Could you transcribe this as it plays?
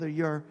Whether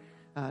you're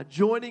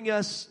joining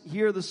us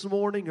here this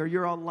morning or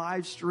you're on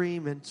live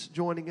stream and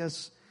joining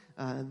us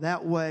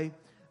that way,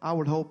 I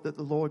would hope that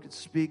the Lord could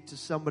speak to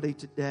somebody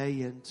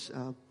today.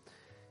 And,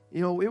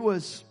 it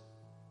was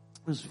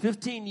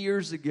 15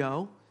 years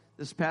ago,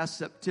 this past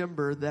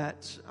September,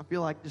 that I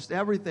feel like just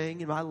everything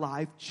in my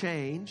life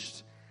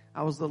changed.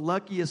 I was the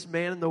luckiest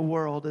man in the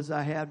world as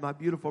I had my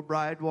beautiful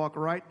bride walk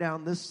right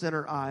down this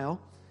center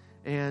aisle.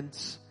 And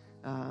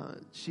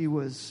she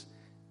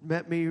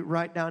met me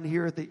right down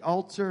here at the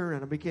altar,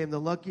 and I became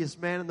the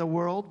luckiest man in the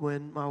world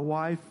when my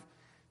wife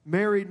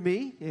married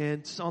me.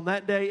 And on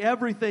that day,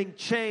 everything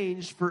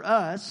changed for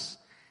us.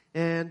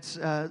 And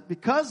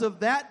because of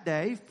that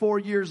day, 4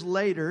 years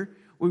later,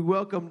 we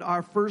welcomed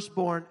our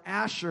firstborn,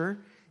 Asher,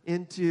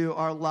 into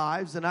our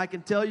lives. And I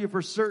can tell you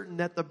for certain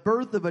that the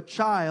birth of a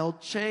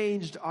child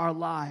changed our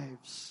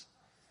lives.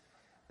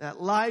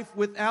 That life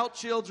without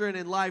children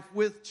and life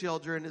with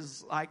children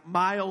is like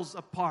miles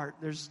apart.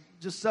 There's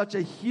just such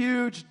a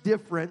huge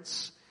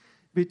difference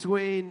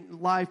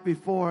between life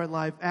before and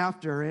life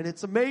after. And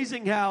it's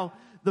amazing how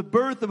the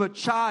birth of a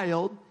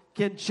child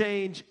can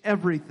change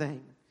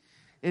everything.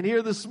 And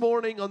here this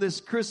morning on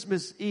this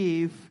Christmas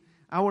Eve,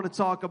 I want to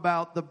talk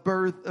about the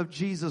birth of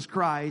Jesus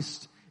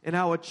Christ and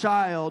how a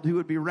child who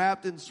would be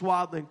wrapped in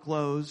swaddling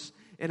clothes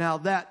and how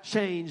that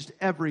changed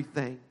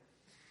everything.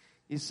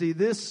 You see,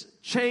 this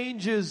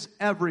changes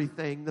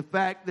everything. The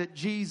fact that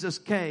Jesus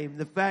came,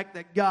 the fact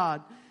that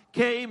God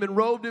came and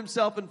robed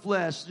himself in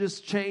flesh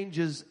just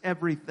changes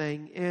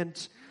everything.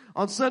 And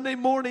on Sunday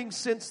morning,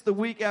 since the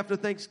week after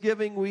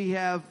Thanksgiving, we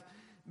have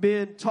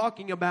been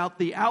talking about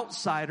the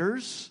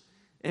outsiders.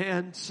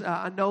 And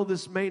I know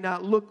this may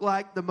not look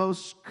like the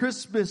most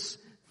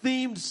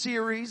Christmas-themed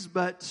series,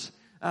 but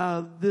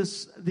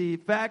the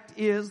fact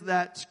is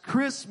that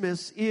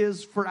Christmas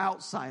is for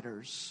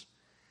outsiders.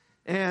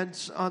 And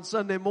on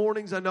Sunday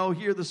mornings, I know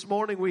here this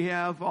morning we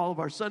have all of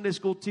our Sunday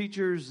school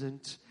teachers and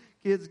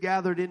kids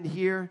gathered in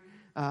here.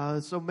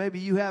 So maybe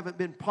you haven't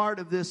been part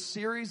of this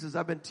series as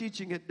I've been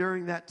teaching it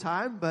during that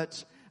time.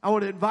 But I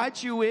want to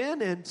invite you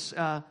in. And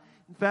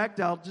in fact,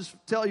 I'll just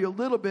tell you a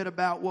little bit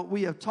about what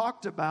we have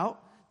talked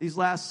about these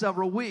last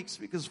several weeks.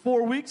 Because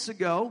 4 weeks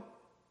ago,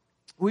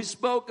 we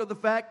spoke of the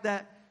fact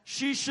that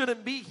she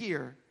shouldn't be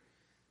here.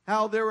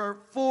 How there are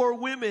 4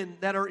 women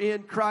that are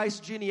in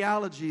Christ's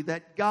genealogy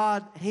that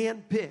God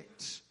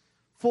handpicked.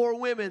 4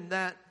 women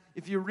that,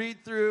 if you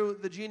read through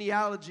the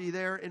genealogy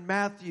there in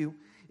Matthew,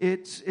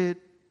 it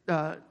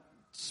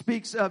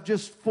speaks of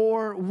just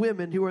 4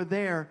 women who are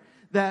there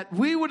that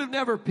we would have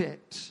never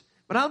picked.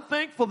 But I'm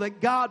thankful that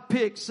God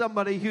picked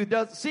somebody who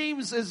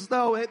seems as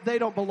though they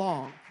don't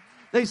belong.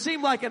 They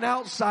seem like an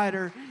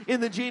outsider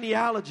in the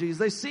genealogies.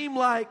 They seem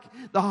like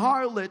the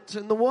harlot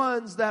and the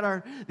ones that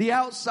are the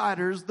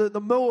outsiders, the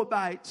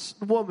Moabites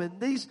woman.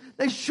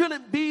 They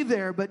shouldn't be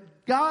there,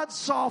 but God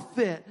saw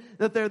fit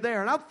that they're there.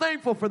 And I'm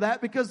thankful for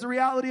that because the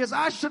reality is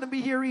I shouldn't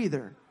be here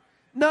either.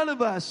 None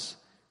of us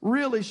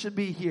really should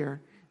be here,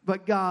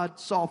 but God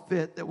saw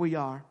fit that we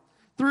are.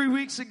 3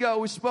 weeks ago,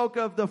 we spoke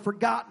of the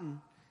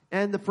forgotten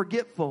and the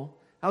forgetful.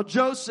 How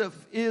Joseph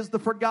is the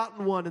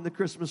forgotten one in the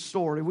Christmas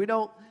story. We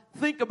don't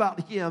think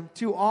about him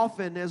too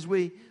often as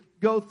we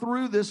go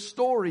through this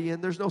story,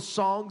 and there's no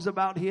songs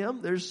about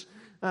him. There's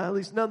at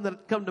least none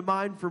that come to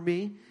mind for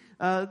me.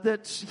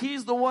 That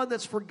he's the one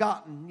that's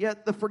forgotten,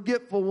 yet the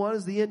forgetful one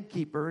is the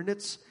innkeeper. And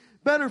it's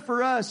better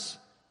for us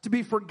to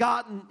be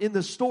forgotten in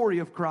the story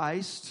of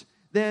Christ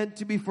than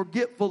to be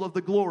forgetful of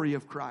the glory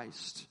of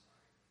Christ.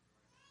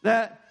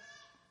 That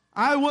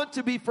I want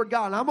to be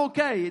forgotten. I'm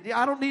okay.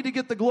 I don't need to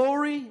get the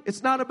glory.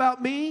 It's not about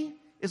me.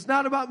 It's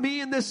not about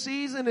me in this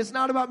season. It's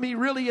not about me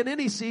really in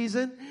any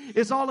season.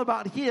 It's all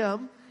about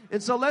him.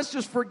 And so let's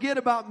just forget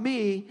about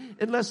me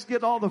and let's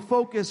get all the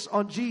focus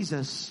on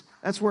Jesus.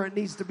 That's where it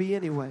needs to be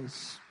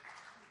anyways.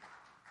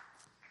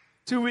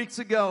 2 weeks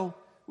ago,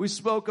 we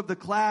spoke of the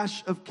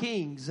clash of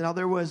kings. Now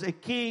there was a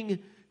king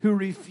who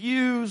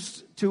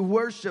refused to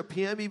worship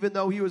him even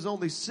though he was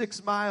only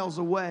 6 miles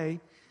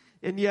away.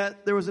 And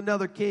yet there was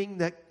another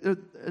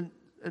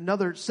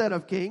set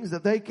of kings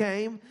that they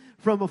came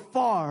from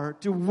afar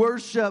to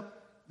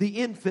worship the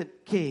infant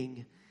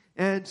king.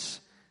 And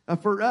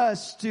for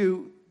us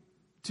to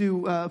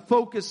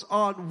focus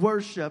on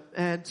worship,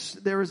 and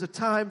there is a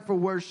time for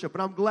worship.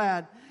 And I'm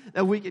glad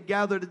that we could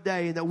gather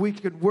today and that we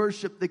could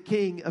worship the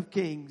King of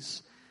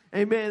Kings.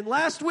 Amen.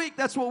 Last week,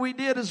 that's what we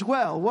did as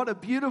well. What a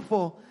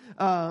beautiful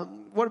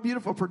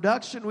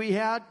production we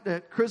had,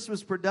 that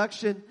Christmas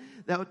production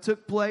that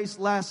took place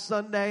last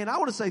Sunday. And I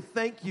want to say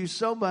thank you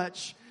so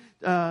much.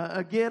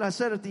 Again, I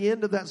said at the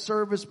end of that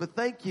service, but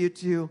thank you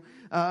to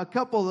a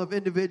couple of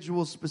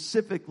individuals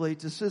specifically,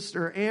 to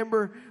Sister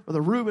Amber or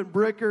the Reuben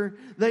Bricker.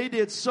 They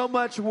did so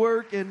much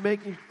work in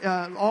making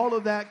all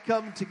of that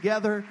come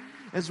together,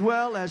 as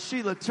well as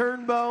Sheila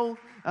Turnbow.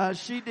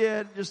 She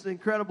did just an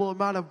incredible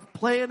amount of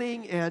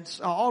planning and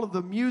all of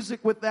the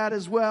music with that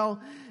as well.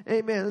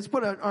 Amen. Let's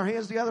put our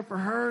hands together for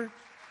her.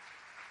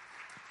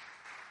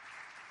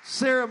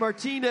 Sarah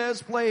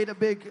Martinez played a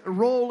big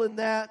role in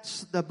that.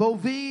 The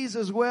Bovies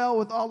as well,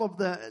 with all of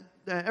the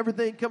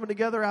everything coming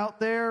together out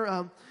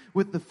there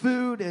with the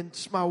food,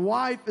 and my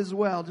wife as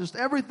well. Just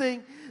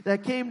everything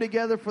that came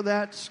together for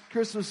that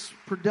Christmas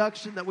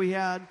production that we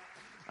had,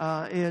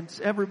 and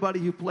everybody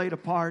who played a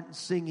part in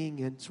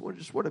singing, and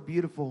just what a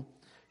beautiful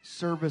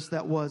service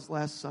that was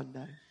last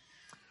Sunday.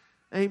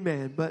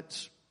 Amen.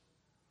 But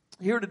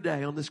here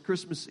today on this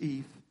Christmas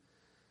Eve,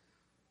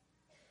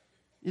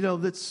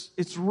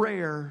 it's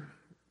rare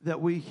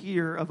that we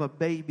hear of a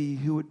baby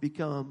who would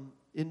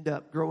end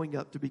up growing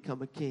up to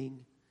become a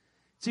king.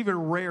 It's even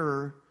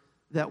rarer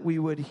that we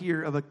would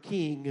hear of a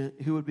king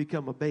who would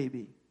become a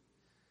baby.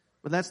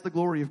 But that's the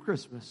glory of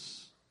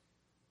Christmas.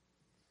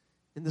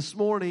 And this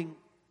morning,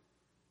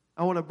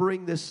 I want to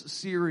bring this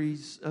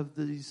series of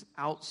these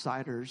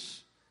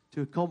outsiders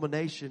to a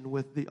culmination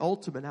with the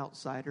ultimate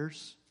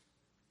outsiders.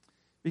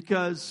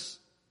 Because,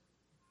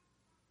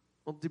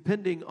 well,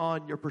 depending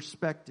on your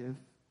perspective,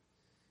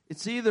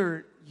 it's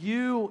either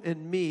you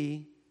and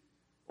me,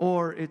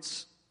 or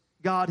it's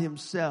God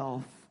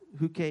himself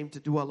who came to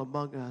dwell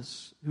among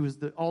us, who is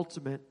the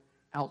ultimate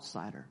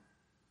outsider.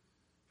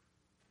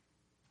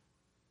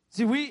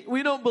 See,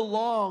 we don't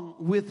belong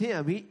with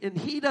him, and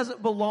he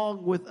doesn't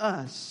belong with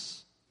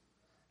us.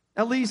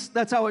 At least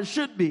that's how it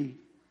should be.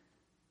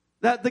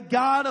 That the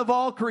God of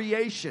all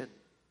creation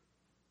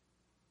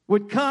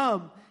would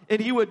come and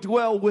he would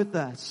dwell with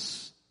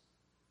us.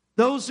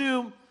 Those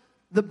whom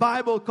the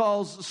Bible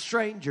calls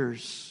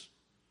strangers,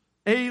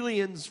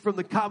 aliens from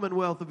the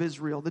commonwealth of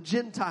Israel, the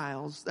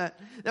Gentiles, that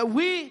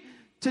we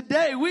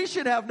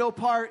should have no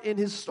part in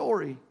his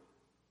story.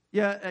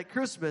 Yet at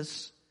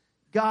Christmas,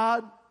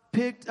 God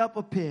picked up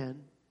a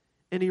pen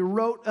and he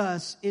wrote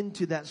us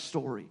into that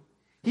story.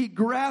 He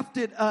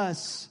grafted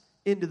us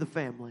into the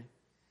family.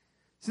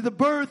 See, the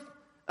birth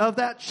of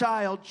that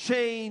child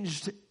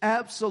changed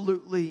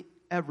absolutely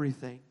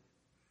everything.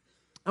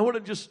 I want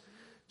to just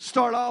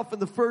start off in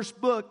the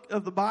first book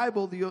of the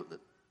Bible,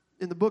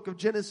 in the book of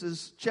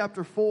Genesis,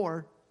 chapter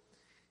 4.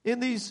 In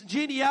these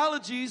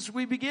genealogies,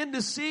 we begin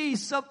to see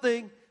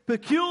something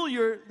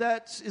peculiar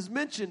that is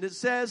mentioned. It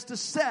says, to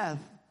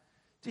Seth,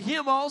 to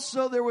him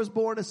also there was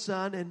born a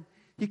son, and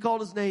he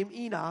called his name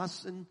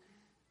Enos, and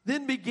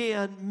then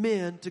began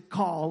men to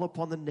call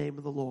upon the name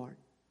of the Lord.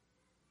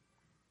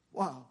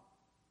 Wow.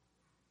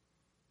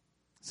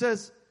 It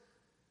says,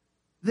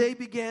 they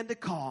began to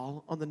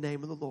call on the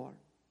name of the Lord.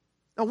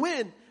 Now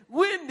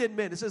when did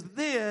men? It says,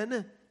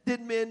 then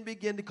did men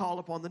begin to call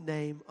upon the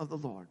name of the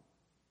Lord.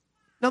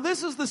 Now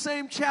this is the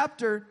same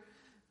chapter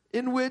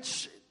in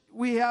which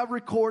we have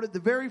recorded the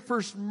very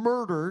first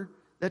murder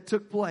that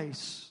took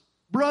place.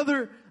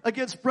 Brother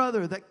against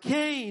brother, that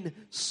Cain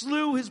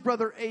slew his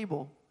brother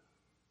Abel.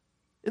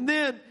 And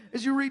then,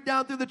 as you read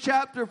down through the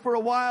chapter for a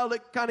while,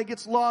 it kind of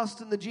gets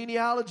lost in the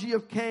genealogy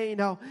of Cain.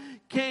 How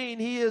Cain,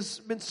 he has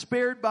been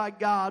spared by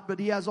God, but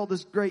he has all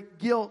this great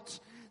guilt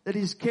that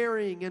he's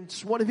carrying. And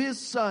one of his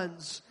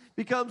sons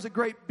becomes a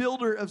great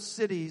builder of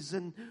cities.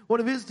 And one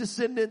of his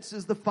descendants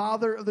is the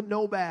father of the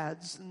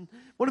nomads. And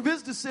one of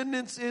his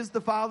descendants is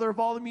the father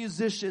of all the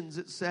musicians,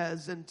 it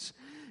says.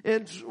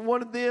 And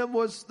one of them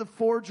was the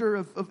forger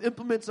of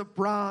implements of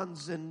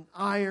bronze and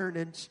iron.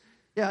 And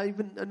yeah,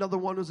 even another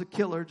one was a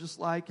killer, just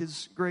like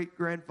his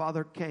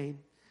great-grandfather Cain.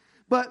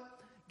 But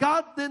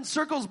God then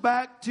circles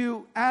back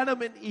to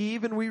Adam and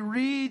Eve, and we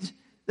read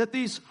that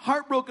these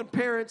heartbroken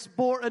parents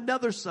bore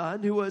another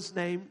son who was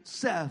named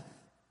Seth.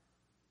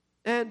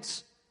 And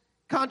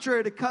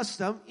contrary to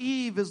custom,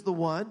 Eve is the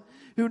one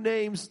who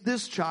names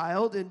this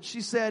child, and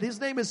she said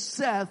his name is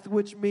Seth,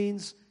 which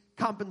means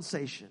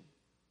compensation.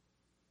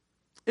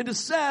 And to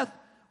Seth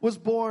was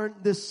born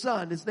this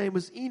son. His name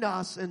was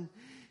Enos, and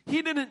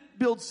he didn't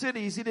build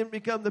cities. He didn't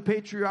become the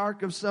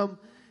patriarch of some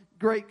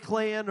great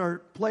clan or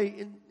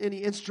play any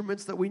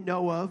instruments that we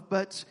know of.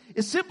 But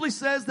it simply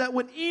says that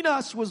when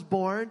Enos was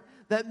born,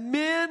 that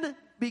men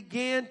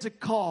began to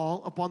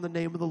call upon the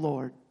name of the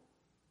Lord.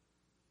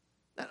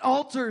 That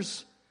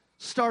altars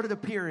started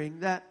appearing.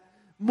 That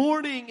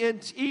morning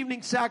and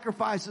evening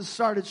sacrifices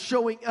started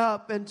showing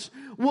up. And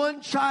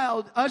one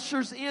child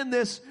ushers in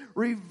this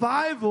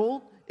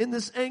revival in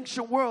this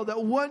ancient world.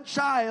 That one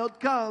child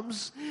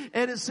comes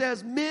and it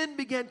says men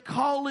began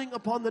calling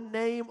upon the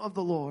name of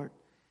the Lord.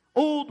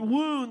 Old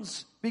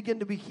wounds begin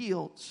to be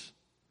healed.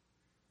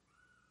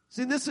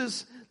 See, this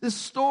is this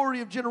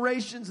story of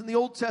generations in the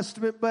Old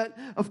Testament, but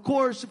of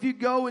course, if you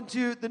go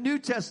into the New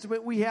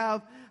Testament, we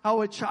have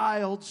how a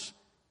child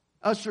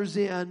ushers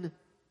in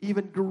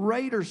even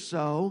greater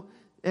so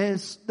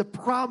as the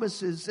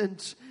promises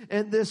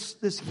and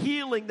this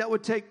healing that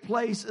would take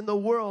place in the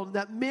world,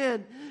 that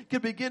men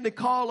could begin to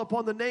call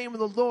upon the name of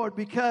the Lord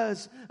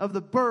because of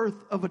the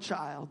birth of a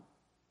child.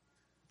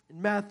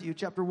 In Matthew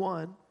chapter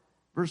 1,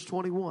 verse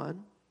 21, it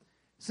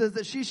says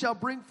that she shall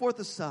bring forth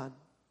a son.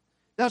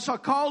 Thou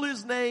shalt call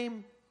his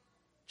name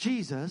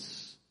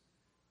Jesus,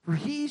 for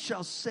he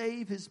shall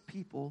save his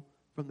people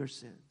from their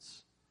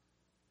sins.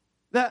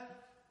 That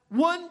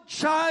one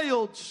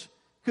child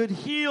could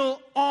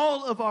heal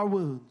all of our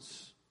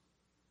wounds.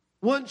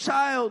 One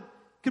child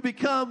could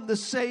become the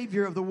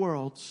Savior of the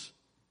world.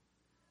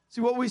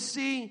 See, what we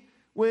see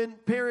when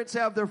parents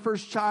have their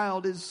first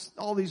child is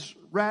all these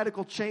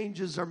radical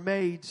changes are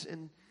made.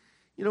 And,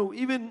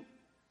 even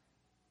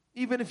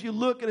if you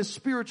look in a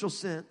spiritual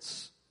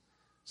sense,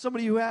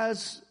 somebody who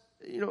has,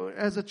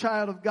 as a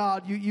child of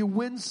God, you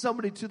win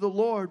somebody to the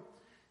Lord,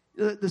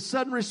 the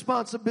sudden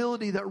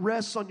responsibility that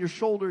rests on your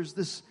shoulders,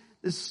 this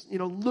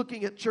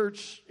looking at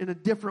church in a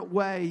different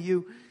way.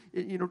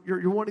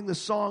 You're wanting the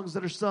songs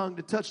that are sung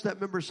to touch that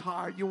member's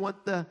heart. You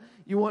want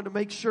to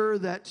make sure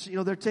that,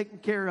 they're taken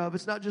care of.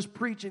 It's not just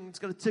preaching that's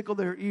going to tickle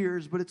their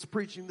ears, but it's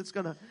preaching that's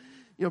going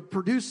to,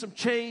 produce some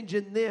change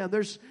in them.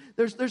 There's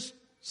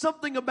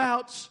something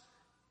about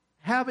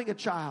having a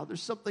child.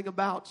 There's something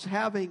about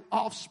having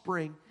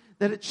offspring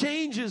that it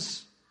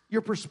changes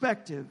your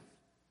perspective.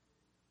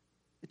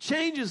 It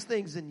changes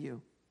things in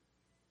you.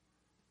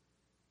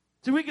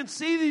 So we can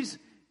see these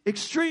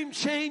extreme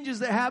changes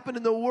that happen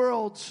in the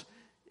world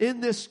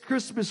in this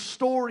Christmas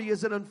story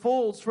as it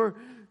unfolds. For,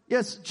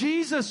 yes,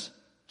 Jesus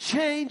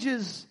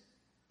changes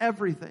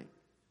everything.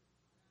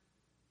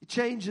 He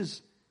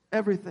changes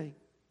everything.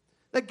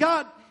 That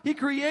God, He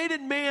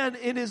created man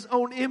in His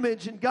own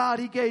image, and God,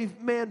 He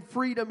gave man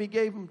freedom. He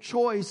gave him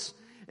choice.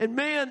 And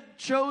man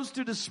chose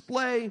to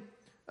display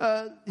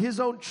his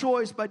own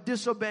choice by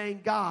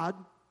disobeying God,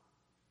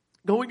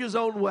 going his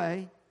own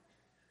way.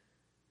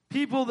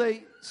 People,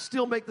 they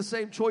still make the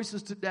same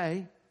choices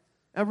today.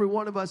 Every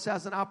one of us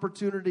has an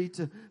opportunity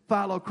to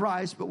follow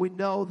Christ, but we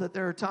know that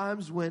there are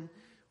times when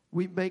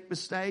we make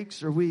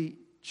mistakes or we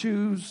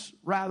choose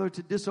rather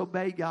to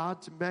disobey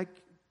God, to make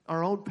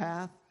our own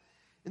path.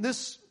 And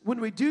this, when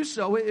we do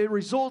so, it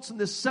results in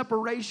this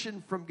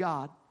separation from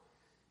God.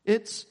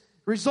 It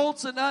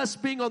results in us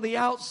being on the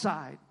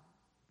outside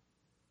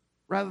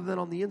rather than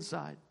on the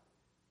inside.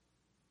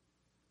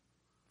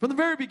 From the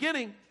very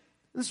beginning,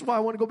 this is why I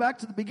want to go back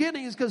to the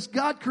beginning, is because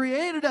God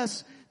created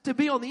us to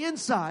be on the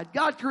inside.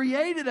 God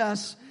created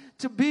us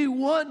to be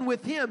one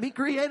with Him. He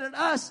created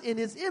us in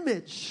His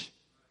image.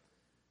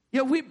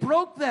 Yet we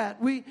broke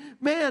that.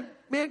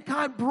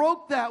 Mankind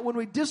broke that when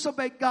we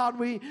disobeyed God.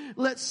 We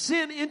let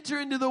sin enter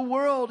into the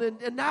world,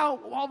 and now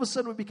all of a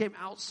sudden we became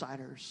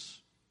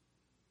outsiders.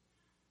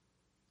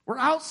 We're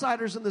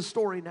outsiders in this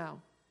story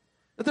now.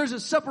 That there's a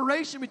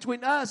separation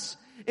between us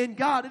and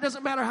God. It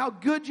doesn't matter how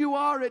good you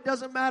are. It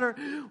doesn't matter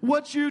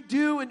what you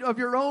do and of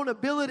your own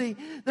ability.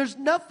 There's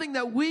nothing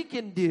that we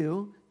can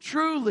do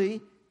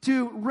truly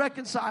to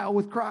reconcile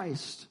with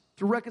Christ,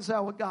 to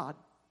reconcile with God.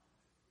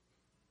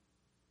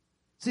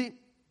 See,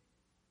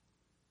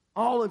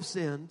 all have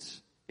sinned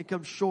and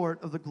come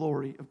short of the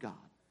glory of God.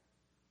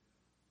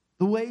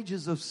 The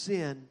wages of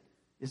sin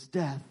is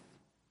death.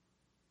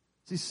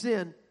 See,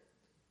 sin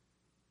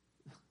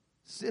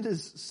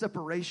is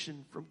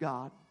separation from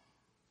God.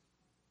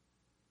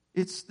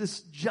 It's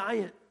this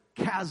giant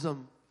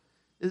chasm.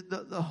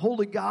 The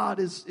holy God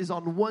is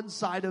on one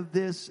side of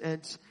this,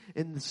 and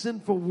the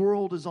sinful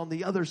world is on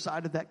the other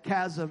side of that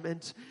chasm.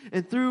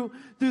 And through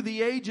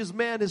the ages,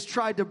 man has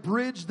tried to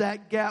bridge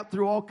that gap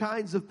through all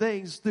kinds of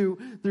things, through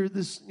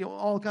this,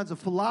 all kinds of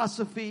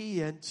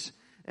philosophy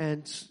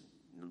and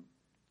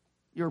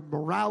your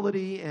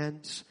morality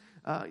and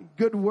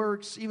good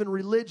works, even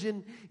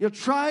religion.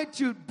 Try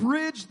to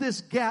bridge this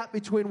gap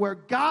between where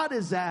God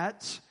is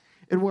at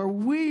and where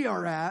we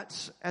are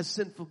at as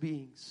sinful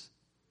beings.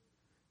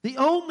 The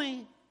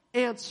only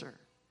answer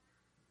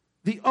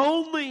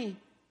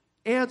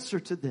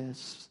to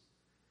this,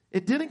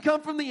 it didn't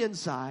come from the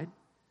inside,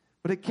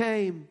 but it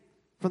came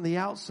from the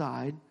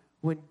outside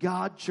when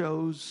God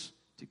chose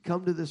to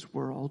come to this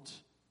world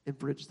and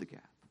bridge the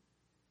gap.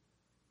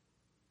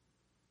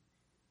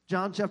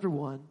 John chapter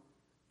 1,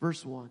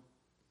 verse 1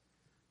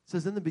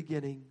 says, "In the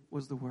beginning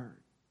was the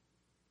Word.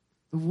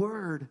 The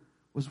Word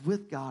was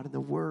with God, and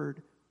the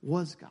Word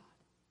was God."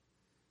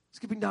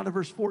 Skipping down to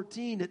verse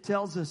 14, it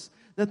tells us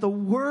that the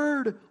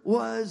Word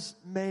was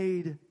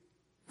made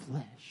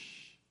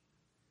flesh,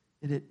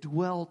 and it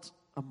dwelt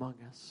among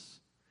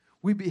us.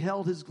 We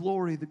beheld His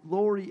glory, the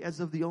glory as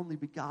of the only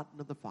begotten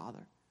of the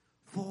Father,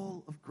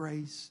 full of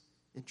grace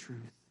and truth.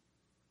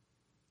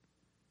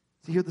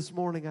 So here this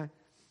morning, I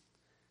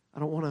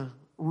don't want to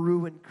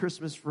ruin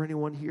Christmas for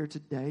anyone here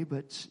today,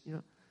 but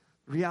the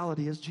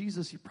reality is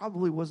Jesus, He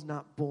probably was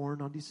not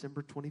born on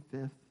December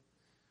 25th.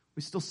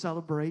 We still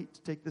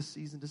celebrate, take this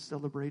season to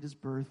celebrate His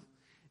birth.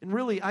 And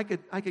really, I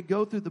could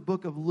go through the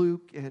book of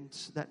Luke and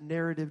that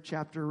narrative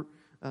chapter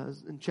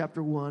in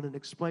chapter 1 and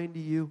explain to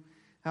you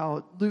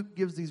how Luke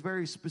gives these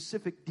very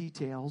specific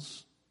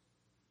details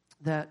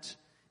that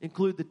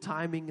include the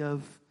timing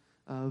of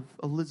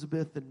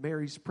Elizabeth and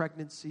Mary's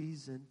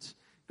pregnancies, and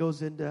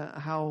goes into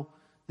how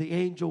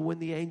when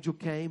the angel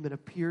came and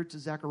appeared to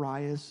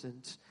Zacharias,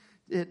 and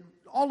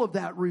all of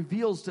that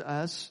reveals to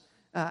us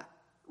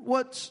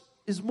what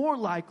is more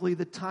likely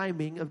the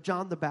timing of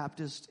John the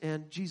Baptist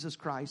and Jesus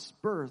Christ's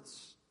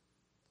births.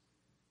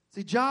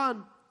 See,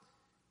 John,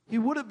 he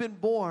would have been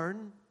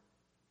born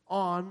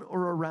on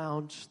or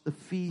around the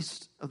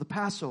feast of the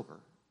Passover.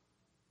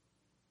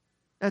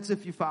 That's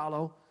if you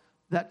follow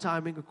that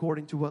timing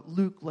according to what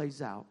Luke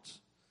lays out.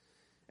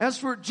 As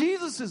for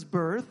Jesus'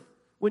 birth,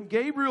 when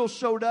Gabriel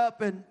showed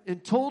up and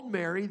told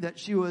Mary that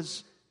she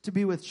was to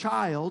be with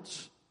child,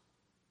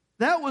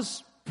 that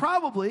was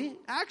probably,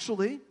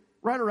 actually,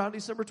 right around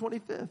December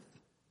 25th.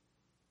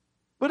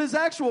 But his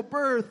actual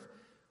birth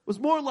was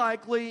more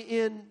likely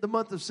in the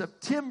month of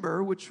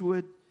September, which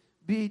would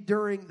be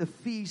during the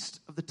Feast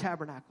of the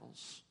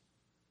Tabernacles.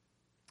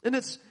 And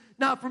it's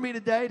not for me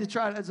today to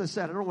try, as I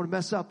said, I don't want to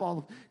mess up all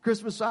of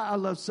Christmas. I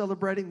love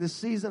celebrating this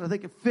season. I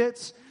think it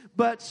fits.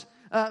 But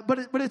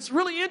it's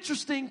really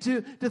interesting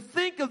to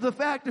think of the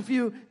fact, if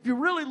you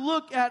really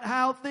look at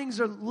how things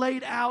are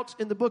laid out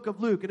in the book of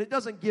Luke, and it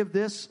doesn't give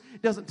this,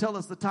 it doesn't tell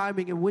us the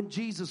timing and when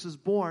Jesus is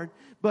born,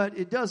 but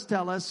it does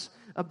tell us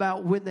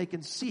about when they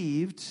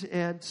conceived,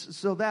 and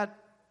so that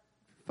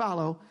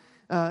follow.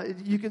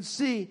 You can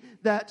see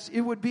that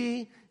it would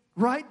be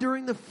right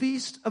during the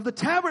Feast of the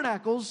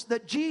Tabernacles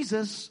that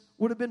Jesus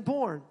would have been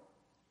born.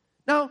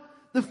 Now,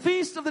 the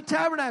Feast of the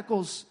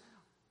Tabernacles,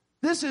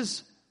 this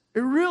is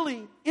a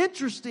really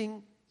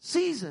interesting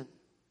season,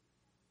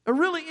 a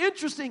really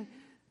interesting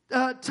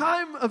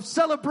time of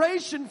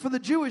celebration for the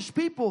Jewish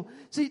people.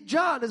 See,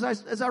 John,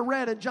 as I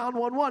read in John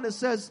 1:1, it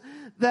says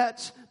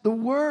that the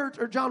Word,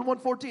 or John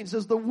 1:14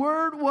 says, the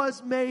Word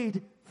was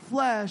made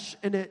flesh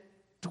and it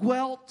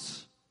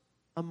dwelt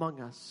among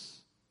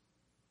us.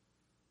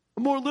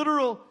 A more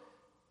literal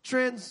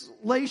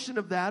translation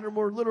of that, or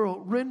more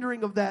literal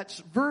rendering of that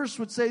verse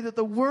would say that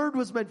the Word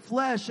was made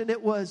flesh and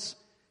it was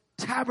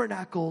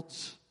tabernacled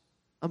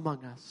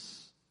among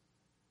us.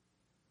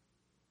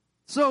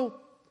 So,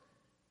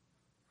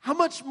 how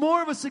much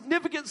more of a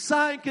significant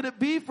sign could it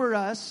be for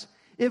us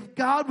if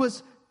God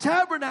was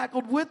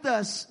tabernacled with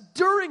us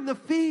during the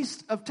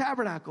Feast of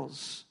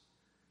Tabernacles?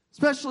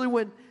 Especially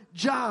when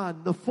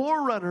John, the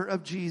forerunner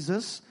of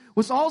Jesus,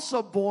 was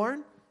also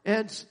born,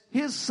 and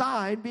his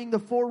sign, being the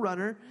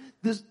forerunner,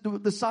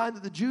 the sign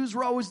that the Jews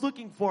were always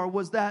looking for,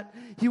 was that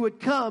he would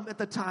come at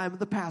the time of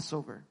the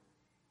Passover.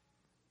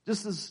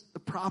 Just as the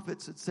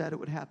prophets had said it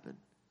would happen.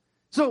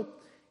 So,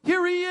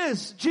 here he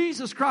is,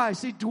 Jesus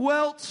Christ. He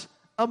dwelt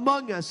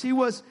among us. He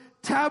was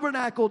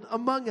tabernacled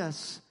among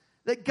us.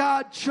 That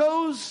God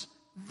chose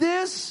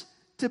this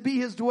to be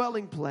his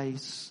dwelling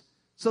place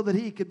so that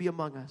he could be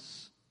among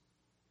us.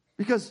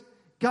 Because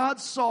God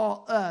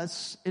saw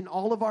us in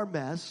all of our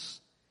mess,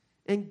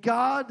 and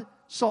God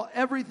saw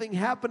everything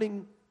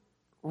happening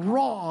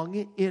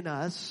wrong in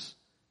us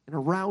and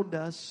around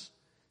us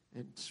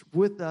and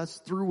with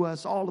us, through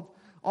us, all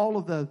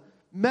of the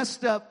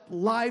messed up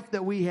life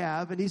that we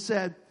have. And he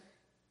said,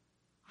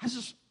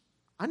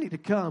 I need to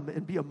come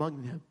and be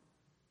among them.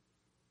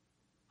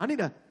 I need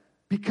to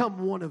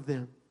become one of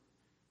them.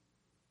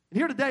 And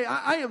here today,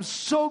 I am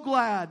so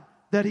glad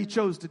that he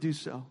chose to do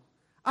so.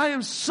 I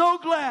am so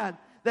glad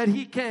that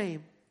he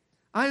came.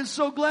 I am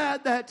so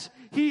glad that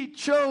he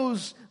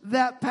chose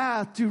that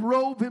path to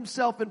robe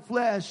himself in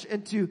flesh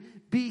and to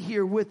be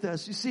here with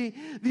us. You see,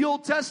 the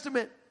Old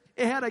Testament,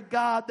 it had a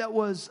God that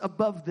was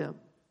above them.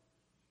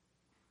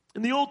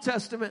 In the Old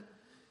Testament,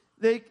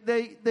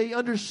 they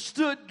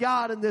understood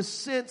God in this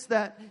sense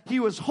that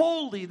he was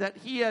holy, that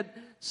he had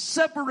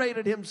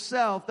separated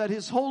himself, that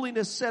his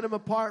holiness set him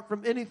apart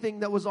from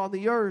anything that was on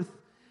the earth.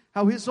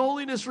 How his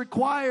holiness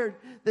required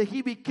that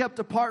he be kept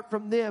apart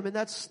from them. And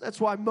that's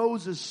why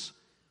Moses,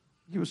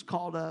 he was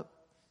called up.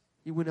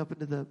 He went up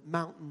into the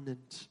mountain,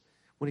 and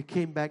when he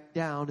came back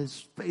down, his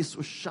face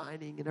was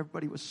shining and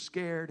everybody was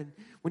scared. And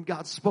when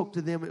God spoke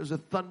to them, it was a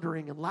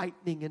thundering and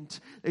lightning. And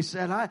they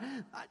said,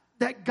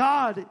 that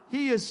God,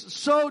 he is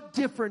so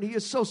different. He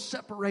is so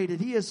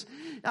separated.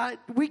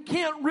 We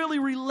can't really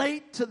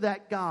relate to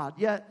that God.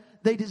 Yet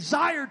they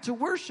desired to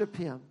worship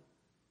him.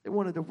 They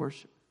wanted to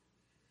worship.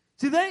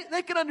 See,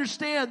 they can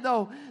understand,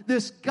 though,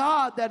 this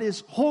God that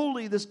is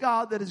holy, this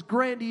God that is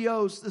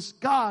grandiose, this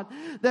God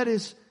that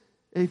is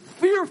a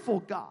fearful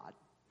God,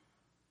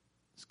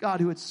 this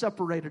God who had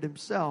separated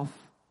himself.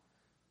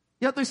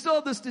 Yet they still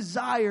have this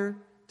desire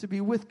to be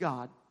with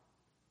God.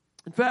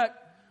 In fact,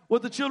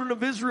 what the children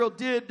of Israel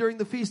did during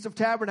the Feast of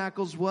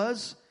Tabernacles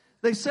was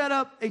they set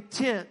up a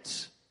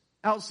tent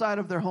outside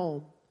of their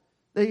home.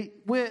 They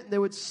went and they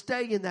would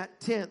stay in that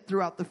tent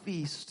throughout the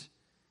feast.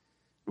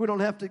 We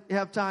don't have to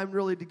have time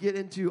really to get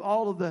into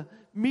all of the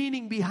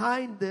meaning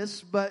behind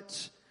this,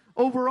 but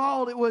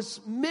overall it was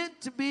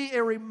meant to be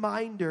a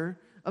reminder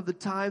of the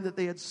time that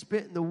they had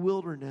spent in the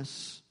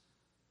wilderness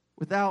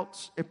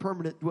without a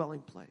permanent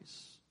dwelling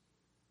place.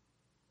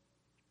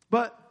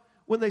 But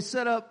when they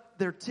set up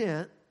their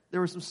tent,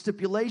 there were some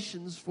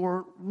stipulations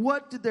for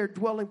what did their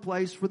dwelling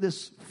place for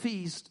this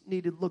feast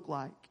needed to look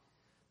like.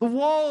 The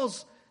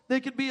walls,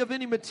 they could be of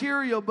any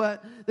material,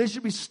 but they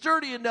should be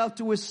sturdy enough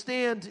to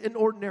withstand an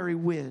ordinary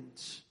wind.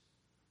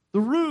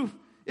 The roof,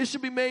 it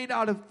should be made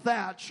out of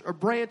thatch or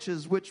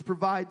branches, which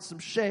provide some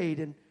shade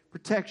and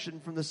protection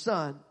from the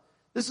sun.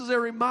 This is a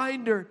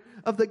reminder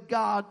of the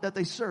God that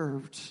they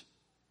served.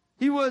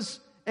 He was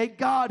a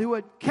God who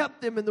had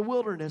kept them in the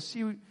wilderness.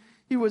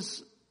 He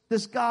was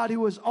this God who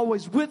was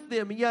always with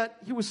them, and yet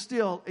he was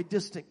still a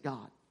distant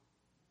God.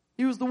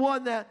 He was the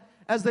one that,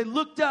 as they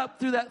looked up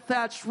through that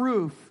thatched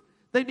roof,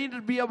 they needed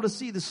to be able to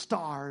see the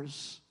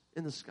stars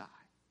in the sky.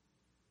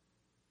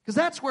 Because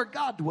that's where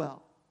God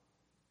dwelt.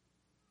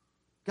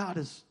 God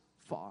is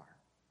far.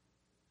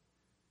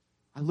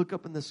 I look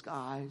up in the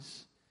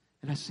skies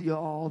and I see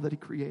all that He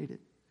created.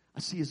 I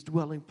see His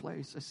dwelling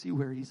place. I see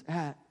where He's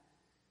at.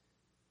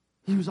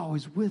 He was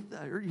always with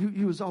us.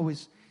 He was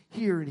always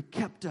here and He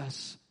kept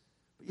us.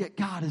 But yet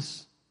God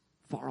is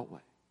far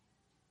away.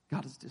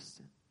 God is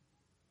distant.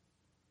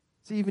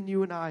 See, even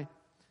you and I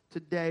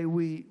today,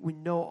 we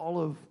know all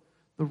of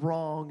the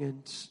wrong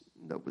and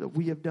that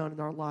we have done in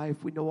our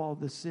life. We know all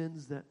the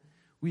sins that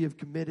we have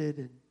committed,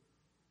 and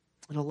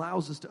it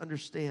allows us to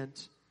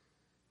understand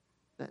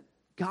that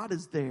God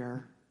is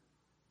there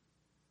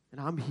and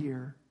I'm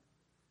here.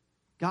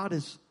 God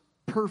is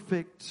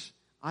perfect.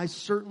 I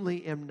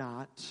certainly am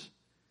not.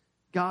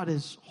 God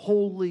is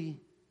holy.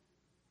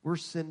 We're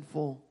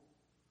sinful.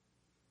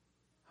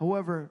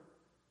 However,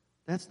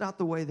 that's not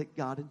the way that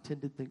God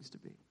intended things to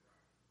be.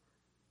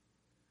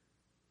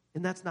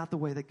 And that's not the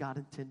way that God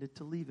intended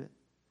to leave it.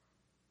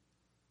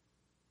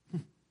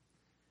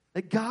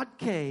 That God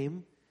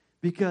came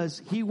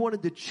because He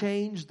wanted to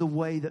change the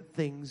way that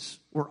things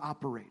were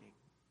operating.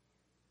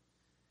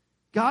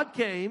 God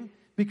came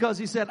because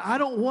He said, I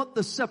don't want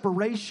the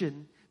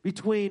separation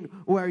between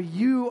where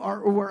you are,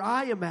 or where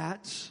I am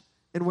at,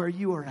 and where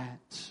you are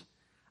at.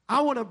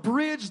 I want to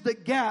bridge the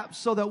gap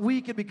so that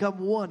we can become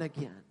one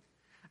again.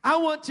 I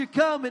want to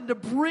come and to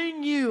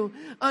bring you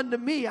unto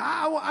me.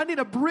 I need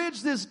to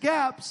bridge this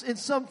gaps in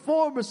some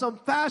form or some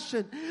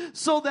fashion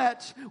so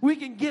that we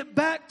can get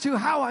back to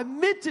how I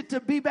meant it to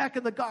be back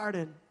in the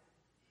garden.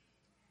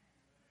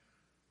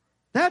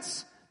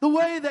 That's the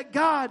way that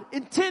God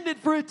intended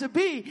for it to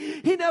be.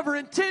 He never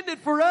intended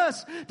for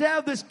us to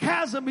have this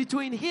chasm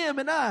between Him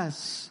and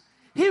us.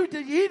 He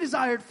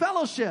desired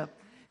fellowship.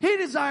 He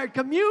desired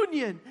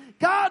communion.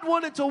 God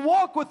wanted to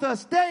walk with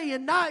us day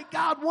and night.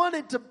 God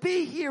wanted to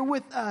be here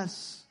with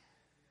us.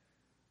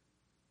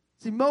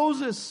 See,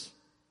 Moses,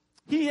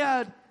 he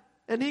had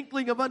an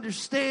inkling of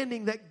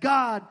understanding that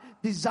God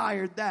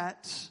desired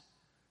that.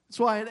 That's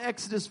why in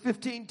Exodus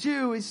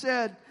 15:2, he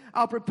said,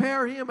 I'll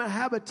prepare him a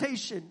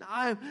habitation.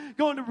 I'm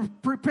going to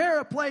prepare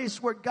a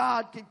place where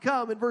God can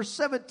come. In verse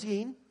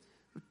 17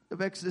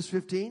 of Exodus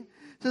 15,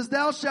 it says,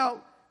 thou shalt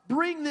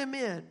bring them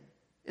in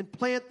and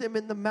plant them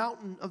in the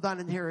mountain of thine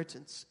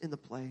inheritance in the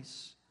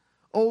place,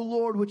 O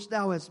Lord, which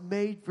thou hast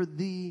made for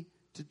thee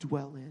to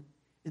dwell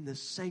in the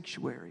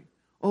sanctuary,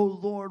 O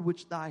Lord,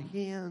 which thy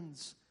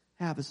hands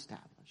have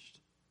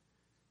established.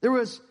 There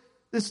was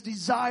this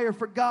desire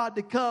for God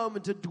to come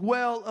and to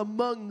dwell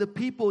among the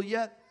people,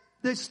 yet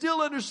they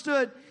still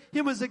understood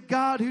Him as a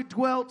God who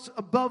dwelt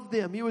above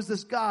them. He was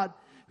this God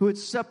who had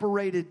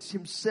separated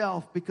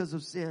Himself because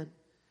of sin.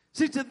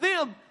 See, to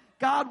them,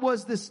 God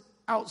was this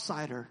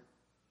outsider.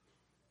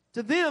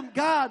 To them,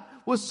 God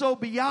was so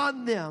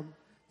beyond them.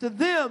 To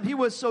them, He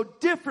was so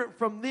different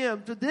from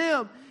them. To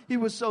them, He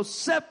was so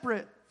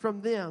separate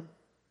from them.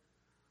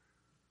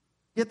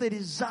 Yet they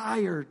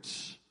desired,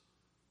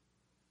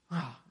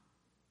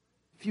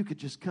 if you could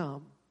just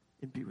come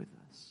and be with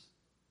us.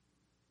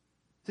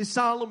 See,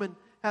 Solomon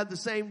had the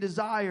same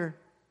desire.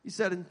 He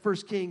said in 1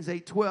 Kings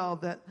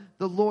 8:12 that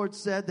the Lord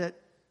said that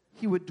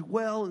He would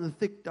dwell in the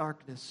thick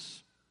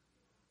darkness.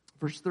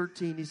 Verse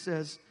 13, he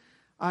says,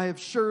 I have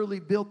surely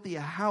built thee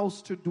a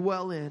house to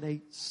dwell in,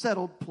 a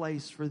settled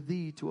place for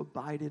thee to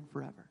abide in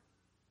forever.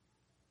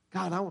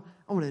 God, I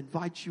want to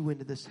invite you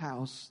into this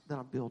house that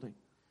I'm building.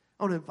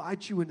 I want to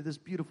invite you into this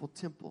beautiful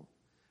temple.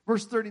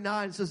 Verse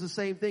 39 says the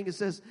same thing. It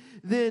says,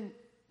 then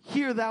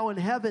hear thou in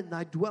heaven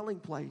thy dwelling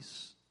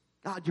place.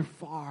 God, you're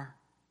far.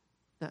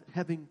 That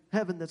heaven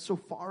that's so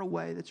far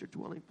away, that's your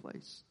dwelling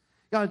place.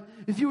 God,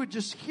 if you would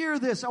just hear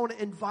this, I want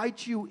to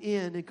invite you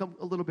in and come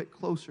a little bit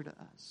closer to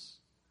us.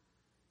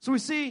 So we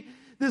see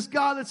this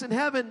God that's in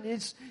heaven,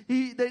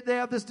 they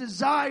have this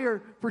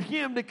desire for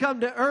Him to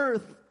come to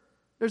earth.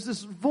 There's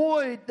this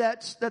void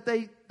that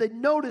they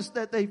noticed,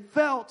 that they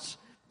felt.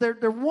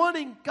 They're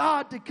wanting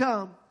God to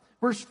come.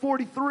 Verse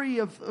 43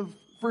 of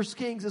 1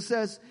 Kings, it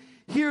says,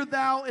 hear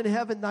thou in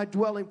heaven thy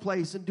dwelling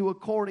place, and do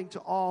according to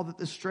all that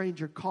the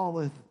stranger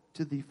calleth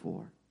to thee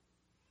for.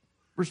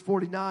 Verse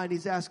 49,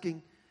 he's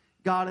asking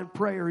God in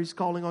prayer. He's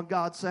calling on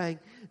God, saying,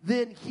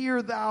 then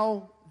hear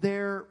thou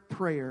their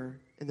prayer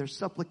and their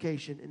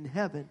supplication in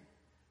heaven,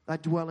 thy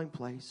dwelling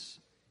place,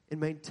 and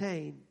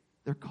maintain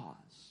their cause.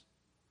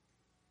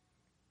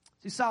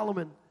 See,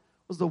 Solomon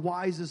was the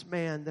wisest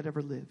man that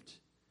ever lived.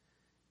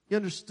 He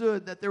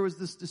understood that there was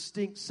this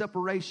distinct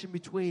separation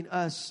between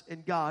us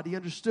and God. He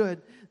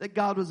understood that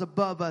God was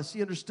above us.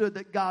 He understood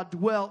that God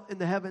dwelt in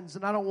the heavens.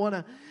 And I don't want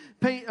to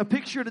paint a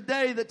picture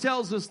today that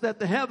tells us that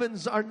the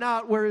heavens are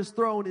not where His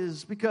throne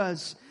is,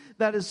 because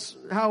that is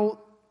how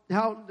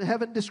how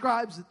heaven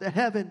describes it, that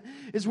heaven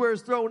is where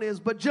his throne is.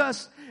 But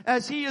just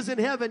as he is in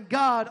heaven,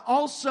 God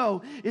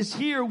also is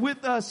here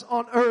with us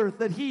on earth.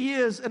 That he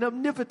is an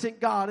omnipotent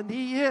God, and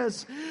he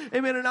is,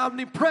 amen, an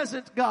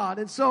omnipresent God.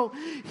 And so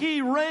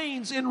he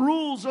reigns and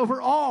rules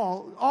over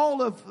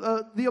all of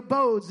the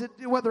abodes,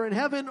 whether in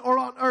heaven or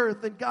on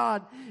earth. And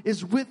God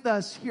is with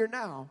us here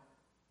now.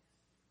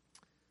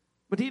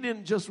 But he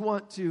didn't just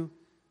want to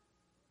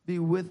be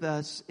with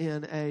us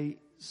in a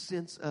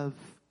sense of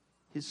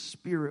his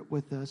spirit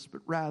with us,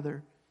 but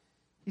rather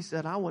he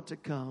said, I want to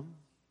come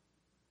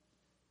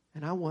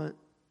and I want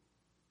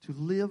to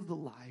live the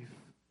life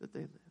that they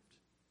lived.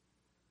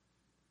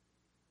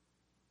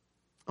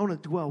 I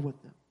want to dwell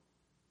with them.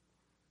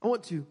 I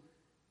want to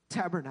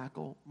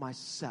tabernacle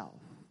myself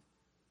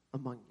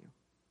among you.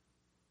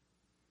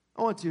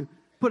 I want to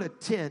put a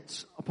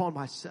tent upon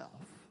myself.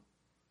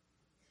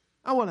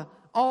 I want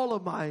all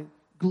of my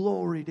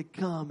glory to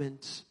come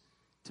and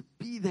to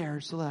be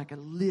there so that I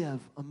can live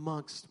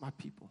amongst my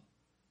people.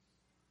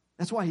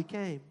 That's why he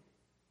came.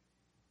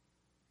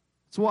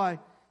 That's why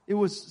it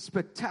was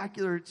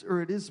spectacular,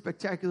 or it is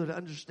spectacular to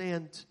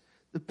understand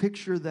the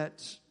picture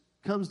that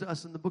comes to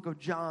us in the book of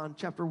John,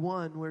 chapter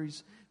 1, where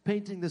he's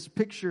painting this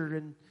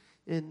picture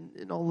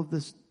and all of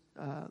this,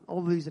 all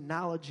of these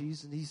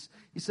analogies. And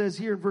he says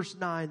here in verse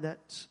 9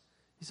 that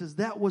he says,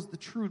 that was the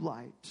true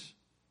light,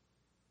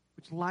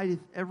 which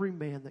lighteth every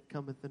man that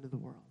cometh into the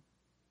world.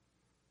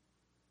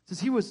 It says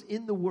he was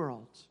in the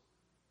world.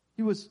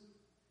 He was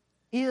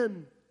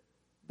in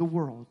the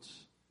world.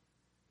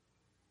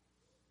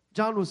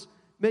 John was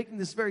making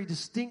this very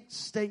distinct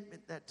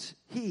statement that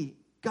he,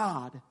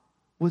 God,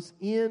 was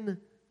in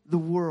the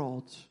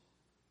world.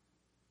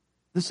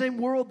 The same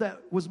world that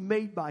was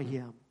made by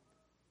him.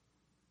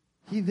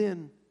 He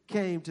then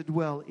came to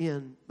dwell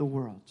in the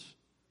world.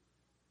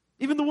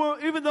 Even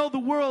though the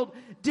world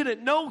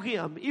didn't know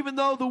him, even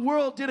though the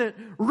world didn't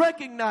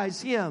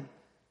recognize him,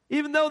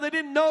 even though they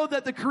didn't know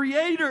that the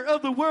creator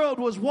of the world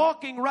was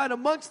walking right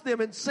amongst them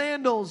in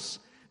sandals,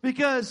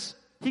 because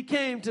he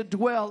came to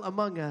dwell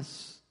among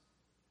us.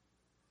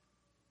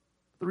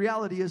 The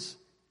reality is,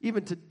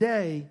 even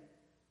today,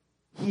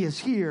 he is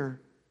here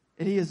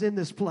and he is in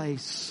this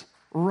place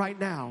right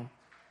now.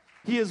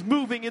 He is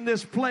moving in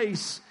this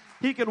place.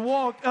 He can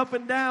walk up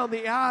and down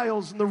the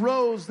aisles and the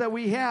rows that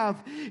we have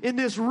in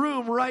this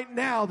room right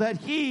now. That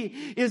he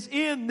is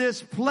in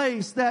this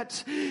place.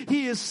 That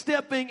he is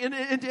stepping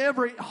into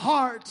every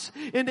heart,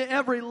 into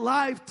every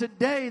life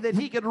today. That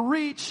he can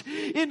reach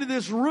into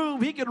this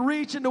room. He can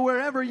reach into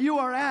wherever you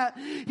are at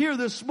here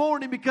this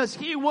morning. Because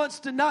he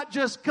wants to not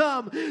just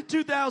come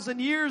 2,000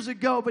 years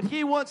ago, but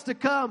he wants to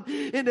come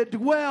and to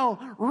dwell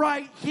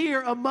right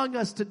here among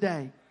us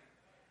today.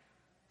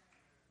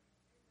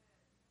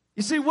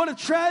 You see, what a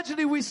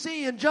tragedy we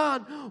see in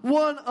John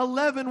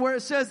 1:11, where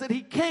it says that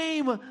he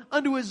came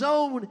unto his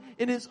own,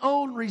 and his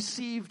own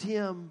received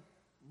him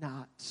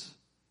not.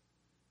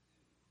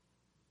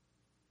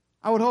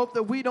 I would hope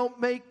that we don't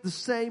make the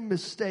same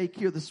mistake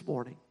here this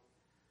morning.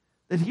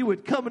 That he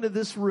would come into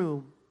this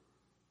room,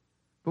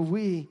 but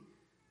we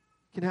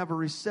can have a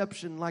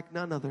reception like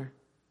none other.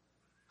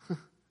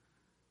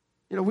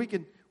 We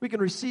can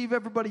receive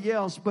everybody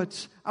else,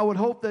 but I would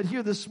hope that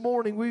here this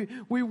morning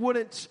we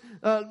wouldn't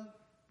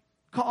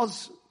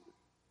cause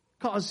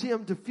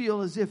him to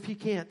feel as if he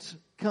can't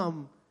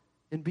come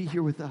and be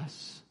here with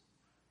us.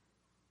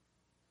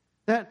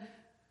 That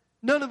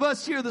none of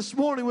us here this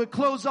morning would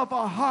close off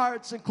our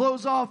hearts and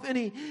close off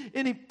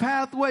any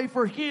pathway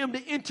for him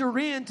to enter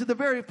into the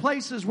very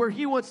places where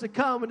he wants to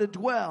come and to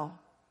dwell.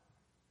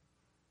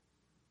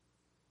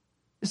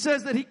 It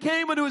says that he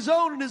came unto his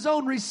own, and his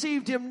own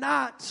received him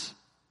not.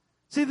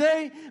 See,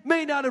 they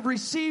may not have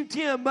received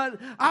him,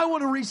 but I want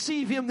to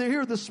receive him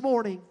here this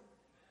morning.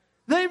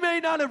 They may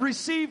not have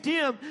received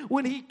him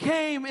when he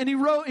came and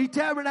he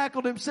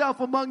tabernacled himself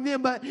among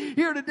them. But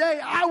here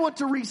today, I want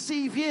to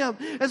receive him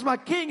as my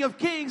King of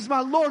Kings,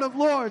 my Lord of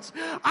Lords.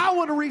 I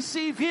want to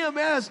receive him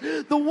as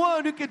the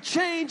one who can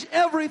change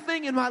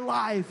everything in my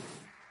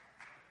life.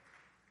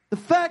 The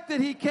fact that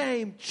he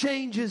came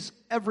changes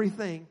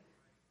everything.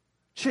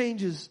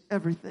 Changes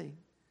everything.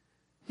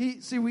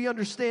 We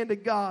understand a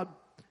God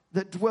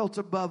that dwelt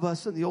above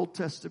us in the Old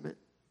Testament.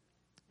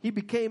 He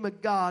became a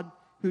God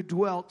who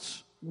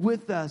dwelt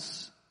with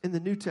us in the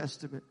New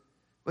Testament.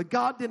 But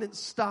God didn't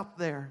stop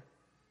there,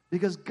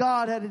 because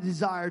God had a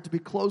desire to be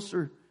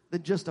closer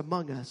than just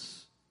among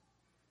us.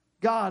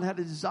 God had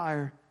a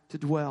desire to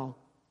dwell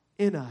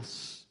in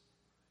us.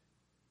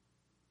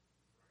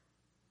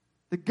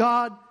 The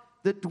God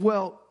that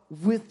dwelt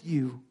with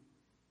you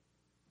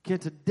can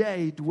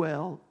today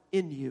dwell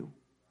in you.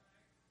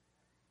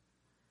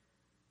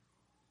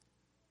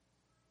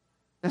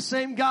 The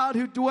same God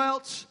who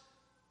dwelt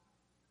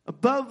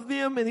above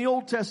them in the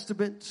Old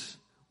Testament,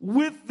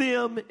 with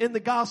them in the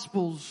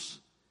Gospels,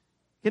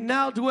 can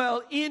now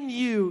dwell in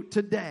you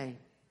today.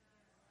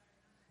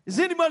 Is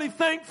anybody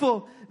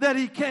thankful that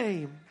he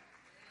came?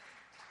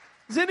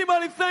 Is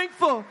anybody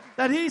thankful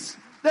that he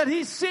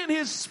sent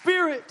his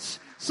Spirit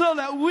so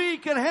that we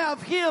can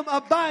have Him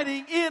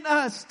abiding in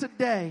us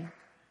today.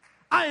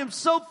 I am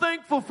so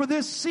thankful for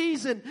this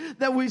season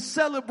that we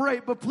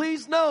celebrate, but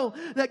please know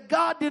that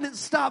God didn't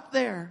stop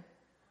there.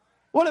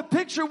 What a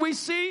picture we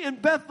see in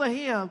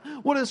Bethlehem.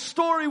 What a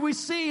story we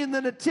see in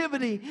the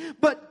Nativity.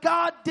 But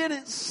God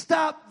didn't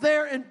stop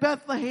there in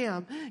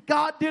Bethlehem.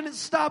 God didn't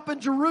stop in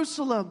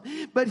Jerusalem.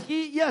 But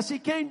He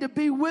came to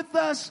be with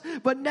us,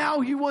 but now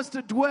He wants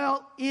to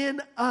dwell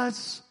in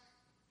us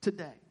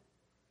today.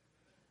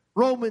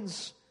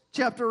 Romans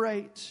chapter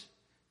 8.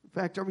 In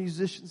fact, our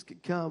musicians can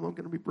come. I'm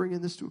going to be bringing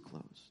this to a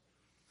close.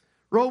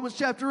 Romans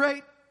chapter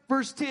 8,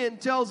 verse 10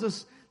 tells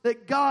us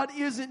that God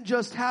isn't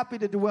just happy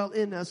to dwell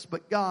in us,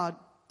 but God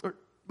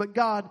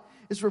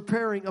is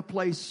preparing a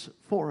place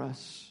for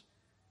us.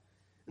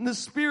 And the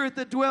Spirit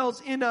that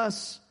dwells in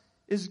us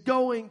is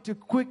going to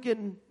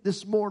quicken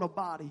this mortal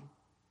body,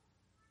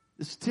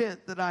 this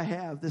tent that I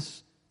have,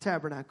 this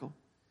tabernacle.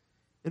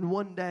 And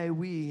one day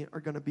we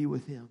are going to be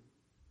with Him.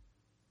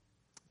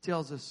 It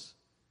tells us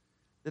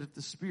that if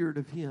the Spirit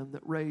of Him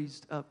that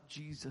raised up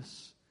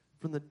Jesus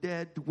from the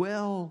dead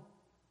dwell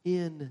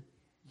in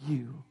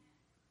you,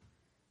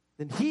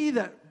 then He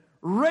that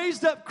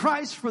raised up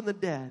Christ from the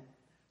dead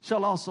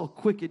shall also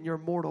quicken your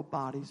mortal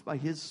bodies by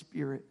His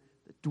Spirit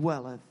that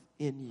dwelleth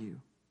in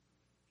you.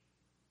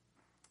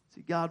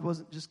 See, God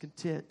wasn't just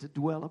content to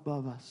dwell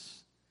above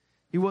us.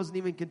 He wasn't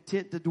even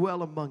content to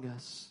dwell among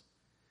us.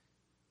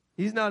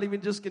 He's not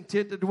even just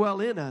content to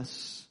dwell in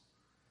us,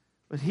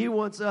 but He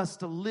wants us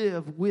to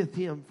live with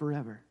Him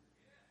forever.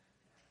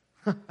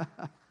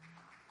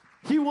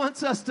 He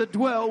wants us to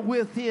dwell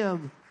with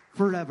Him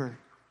forever.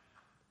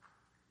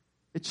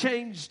 It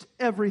changed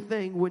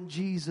everything when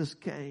Jesus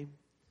came.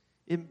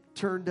 It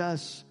turned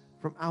us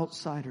from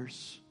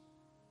outsiders.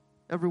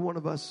 Every one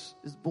of us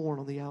is born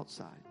on the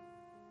outside.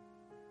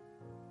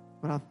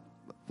 But I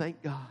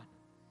thank God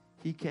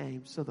He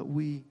came so that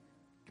we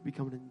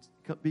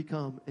could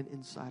become an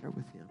insider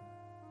with Him.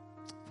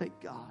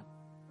 Thank God.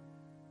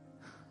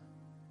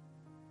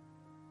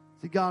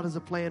 See, God has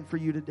a plan for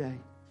you today.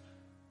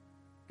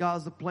 God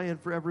has a plan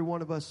for every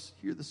one of us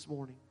here this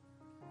morning.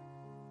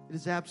 It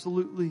is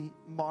absolutely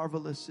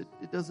marvelous.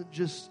 It doesn't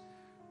just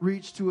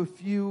reach to a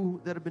few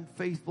that have been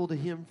faithful to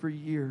Him for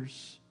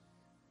years.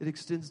 It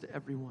extends to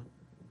everyone.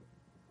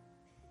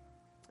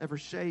 Every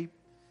shape,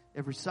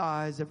 every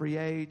size, every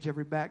age,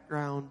 every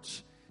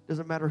background.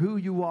 Doesn't matter who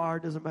you are,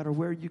 doesn't matter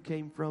where you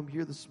came from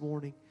here this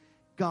morning.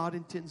 God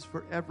intends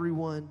for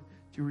everyone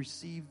to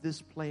receive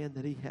this plan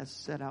that He has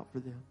set out for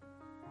them.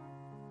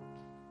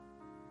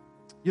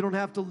 You don't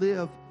have to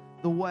live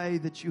the way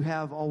that you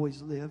have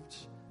always lived.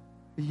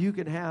 You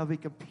can have a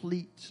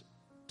complete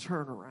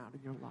turnaround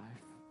in your life.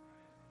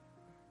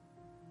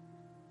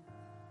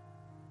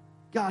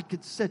 God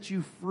could set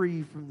you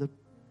free from the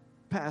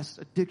past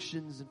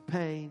addictions and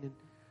pain and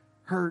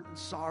hurt and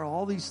sorrow,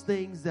 all these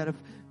things that have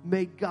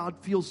made God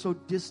feel so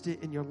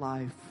distant in your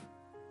life.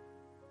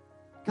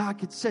 God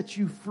could set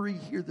you free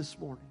here this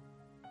morning.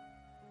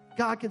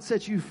 God can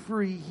set you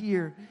free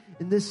here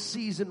in this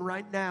season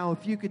right now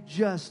if you could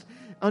just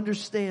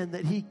understand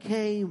that He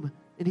came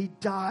and He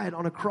died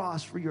on a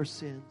cross for your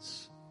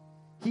sins.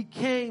 He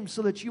came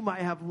so that you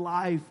might have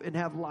life and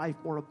have life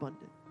more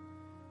abundant.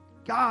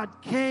 God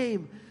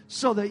came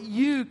so that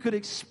you could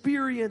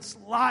experience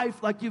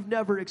life like you've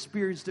never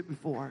experienced it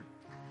before.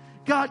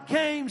 God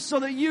came so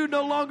that you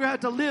no longer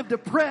have to live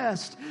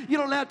depressed. You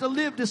don't have to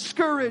live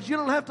discouraged. You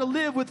don't have to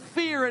live with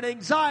fear and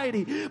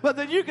anxiety, but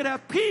that you can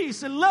have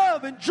peace and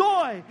love and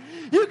joy.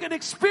 You can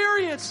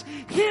experience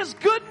His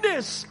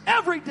goodness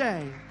every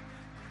day.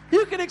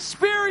 You can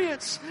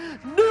experience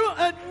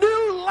a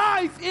new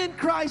life in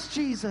Christ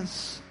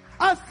Jesus.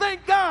 I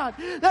thank God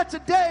that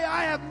today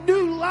I have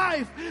new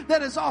life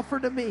that is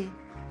offered to me.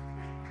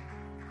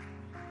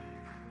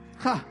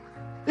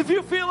 If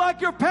you feel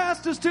like your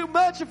past is too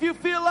much, if you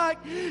feel like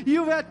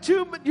you have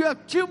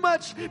too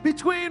much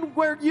between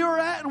where you're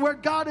at and where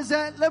God is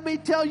at, let me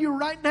tell you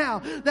right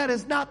now, that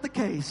is not the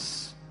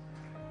case.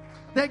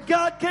 That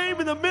God came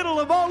in the middle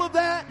of all of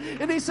that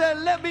and He said,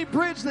 let me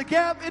bridge the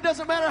gap. It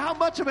doesn't matter how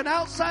much of an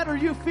outsider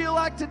you feel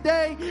like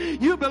today.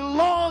 You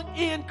belong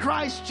in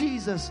Christ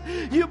Jesus.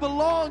 You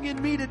belong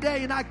in me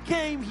today, and I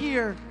came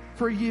here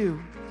for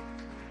you.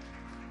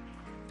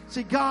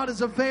 See, God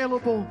is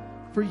available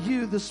for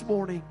you this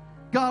morning.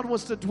 God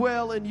wants to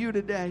dwell in you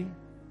today.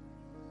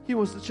 He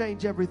wants to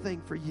change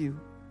everything for you.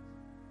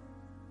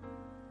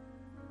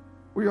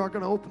 We are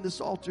going to open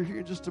this altar here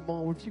in just a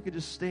moment. If you could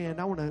just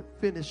stand, I want to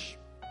finish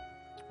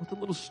with a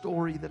little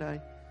story that I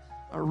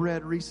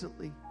read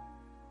recently.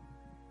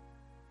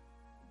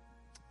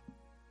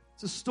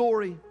 It's a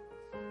story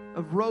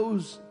of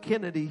Rose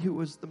Kennedy, who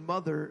was the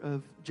mother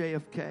of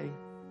JFK.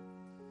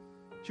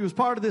 She was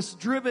part of this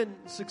driven,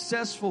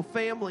 successful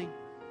family.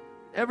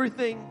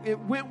 It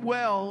went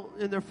well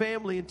in their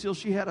family until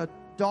she had a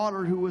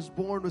daughter who was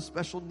born with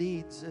special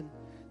needs. And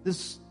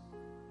this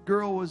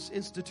girl was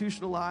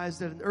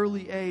institutionalized at an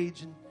early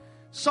age. And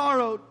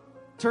sorrow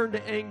turned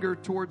to anger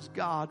towards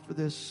God for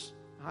this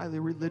highly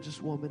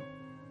religious woman.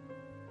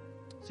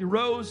 See,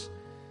 Rose,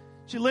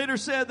 She later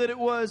said that it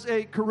was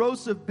a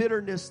corrosive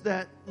bitterness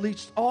that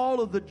leached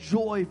all of the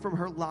joy from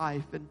her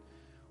life. And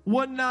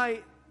one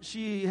night,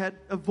 she had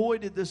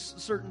avoided this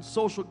certain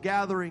social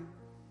gathering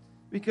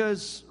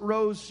because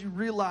she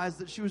realized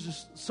that she was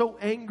just so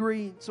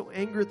angry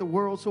at the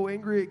world, so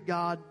angry at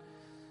God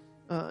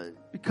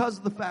because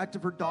of the fact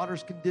of her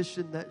daughter's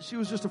condition, that she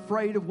was just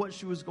afraid of what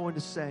she was going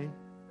to say.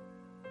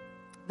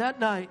 That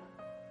night,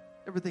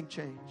 everything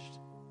changed.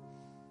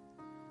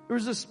 There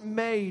was this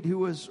maid who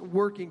was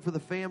working for the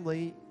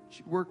family.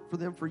 She worked for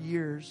them for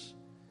years.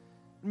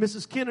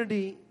 Mrs.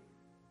 Kennedy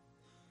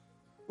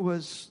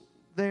was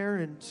there,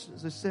 and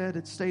as I said,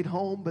 had stayed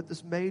home, but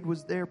this maid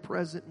was there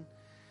present. And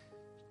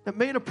that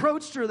maid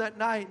approached her that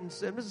night and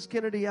said, Mrs.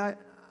 Kennedy, I've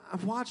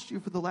watched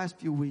you for the last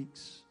few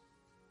weeks.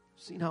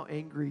 I've seen how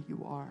angry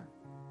you are.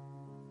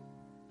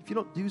 If you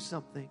don't do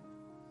something,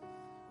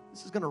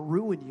 this is going to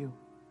ruin you.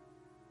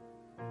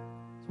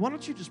 So why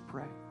don't you just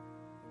pray?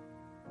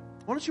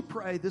 Why don't you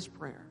pray this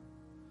prayer?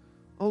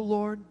 Oh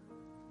Lord,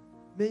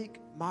 make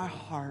my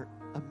heart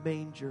a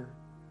manger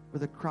where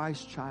the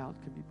Christ child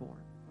can be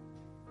born.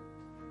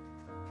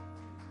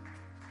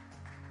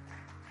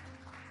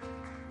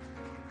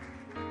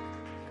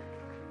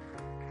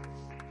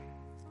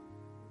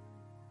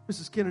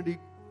 Mrs. Kennedy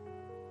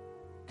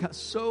got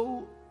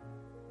so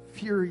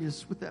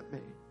furious with that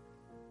maid.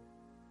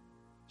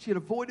 She had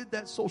avoided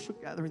that social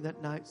gathering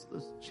that night so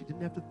that she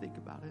didn't have to think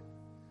about it.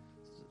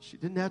 She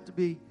didn't have to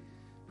be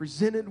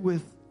presented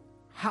with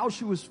how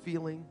she was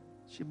feeling.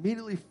 She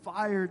immediately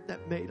fired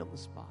that maid on the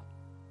spot.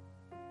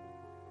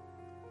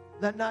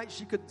 That night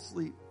she couldn't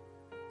sleep.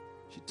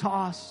 She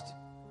tossed.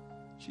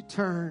 She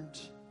turned.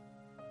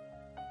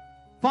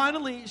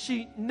 Finally,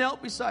 she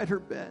knelt beside her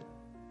bed.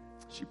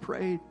 She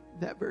prayed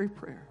that very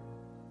prayer.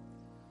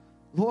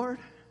 Lord,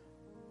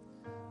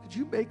 could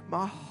you make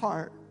my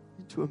heart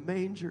into a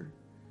manger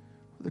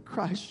where the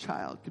Christ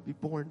child could be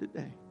born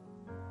today?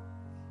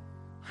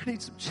 I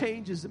need some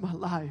changes in my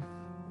life.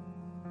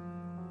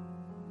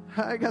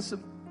 I got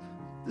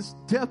this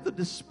depth of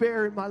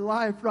despair in my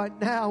life right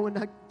now, and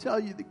I can tell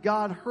you that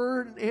God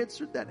heard and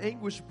answered that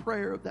anguished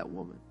prayer of that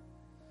woman.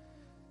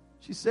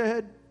 She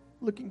said,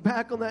 looking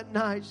back on that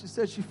night, she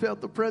said she felt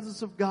the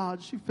presence of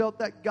God. She felt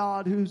that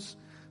God whose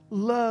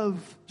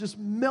love just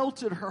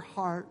melted her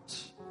heart.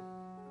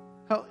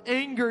 How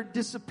anger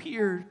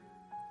disappeared.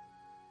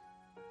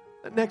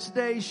 The next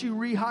day, she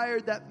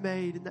rehired that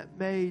maid, and that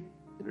maid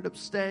ended up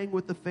staying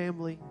with the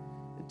family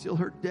until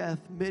her death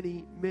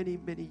many, many,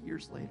 many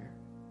years later.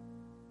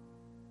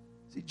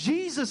 See,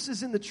 Jesus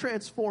is in the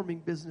transforming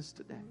business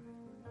today.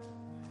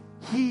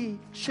 He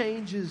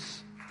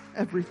changes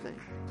everything.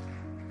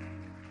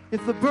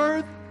 If the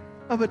birth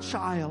of a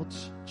child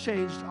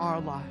changed our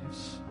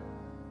lives,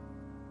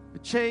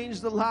 it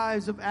changed the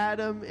lives of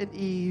Adam and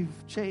Eve,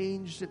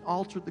 changed and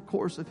altered the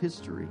course of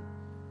history,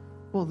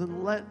 well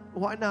then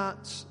why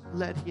not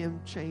let Him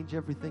change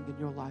everything in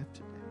your life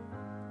today?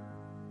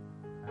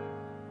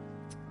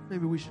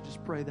 Maybe we should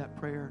just pray that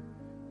prayer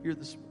here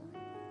this morning.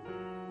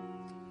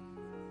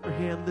 Your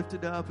hand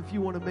lifted up. If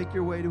you want to make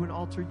your way to an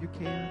altar, you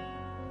can.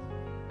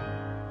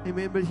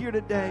 Amen. But here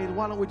today,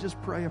 why don't we just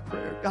pray a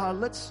prayer? God,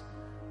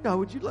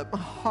 would you let my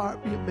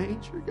heart be a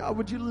manger? God,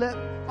 would you let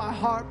my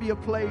heart be a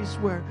place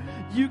where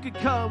you could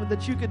come and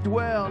that you could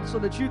dwell so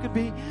that you could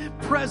be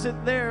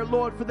present there,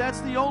 Lord, for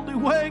that's the only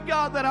way,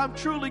 God, that I'm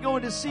truly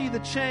going to see the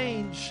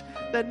change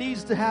that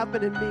needs to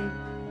happen in me.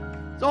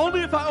 It's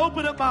only if I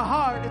open up my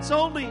heart. It's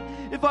only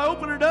if I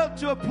open it up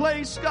to a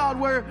place, God,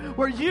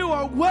 where you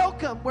are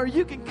welcome, where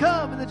you can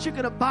come and that you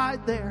can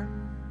abide there.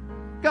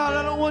 God,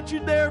 I don't want you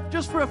there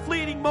just for a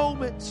fleeting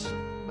moment.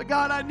 But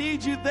God, I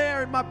need you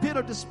there in my pit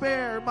of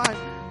despair, my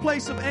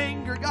place of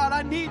anger. God,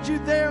 I need you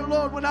there,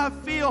 Lord, when I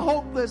feel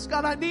hopeless.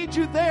 God, I need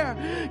you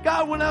there.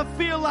 God, when I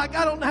feel like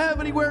I don't have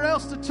anywhere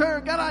else to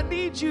turn. God, I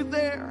need you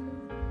there.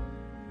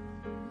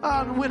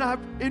 God, when I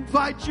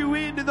invite you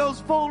into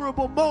those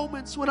vulnerable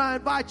moments, when I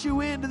invite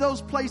you into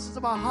those places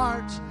of my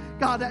heart,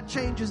 God, that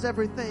changes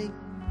everything.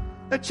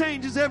 That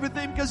changes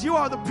everything because you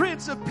are the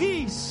Prince of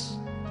Peace.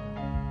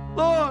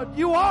 Lord,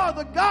 you are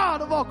the God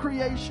of all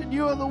creation.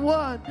 You are the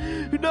one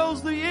who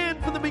knows the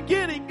end from the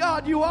beginning.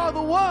 God, you are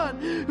the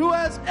one who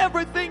has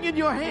everything in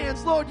your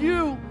hands. Lord,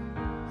 you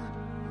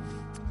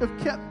have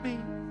kept me.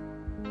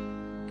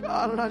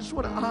 God, and I just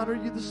want to honor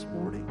you this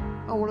morning.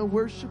 I want to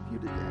worship you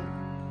today.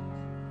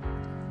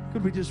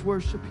 Could we just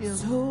worship Him?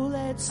 So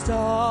let's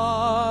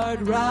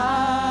start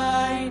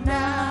right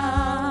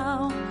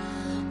now.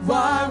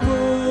 Why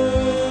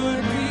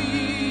would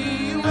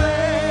we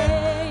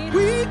wait?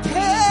 We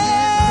can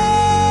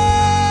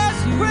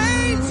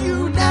praise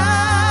you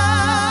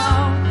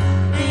now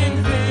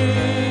in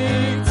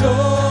victory.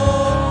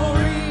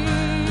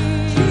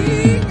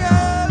 King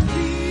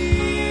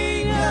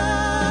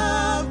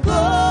of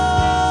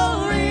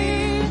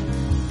glory,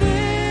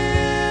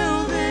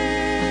 fill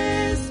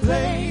this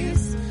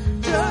place.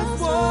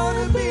 Just want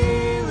to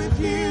be with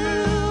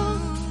you.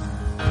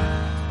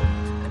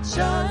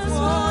 Just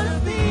want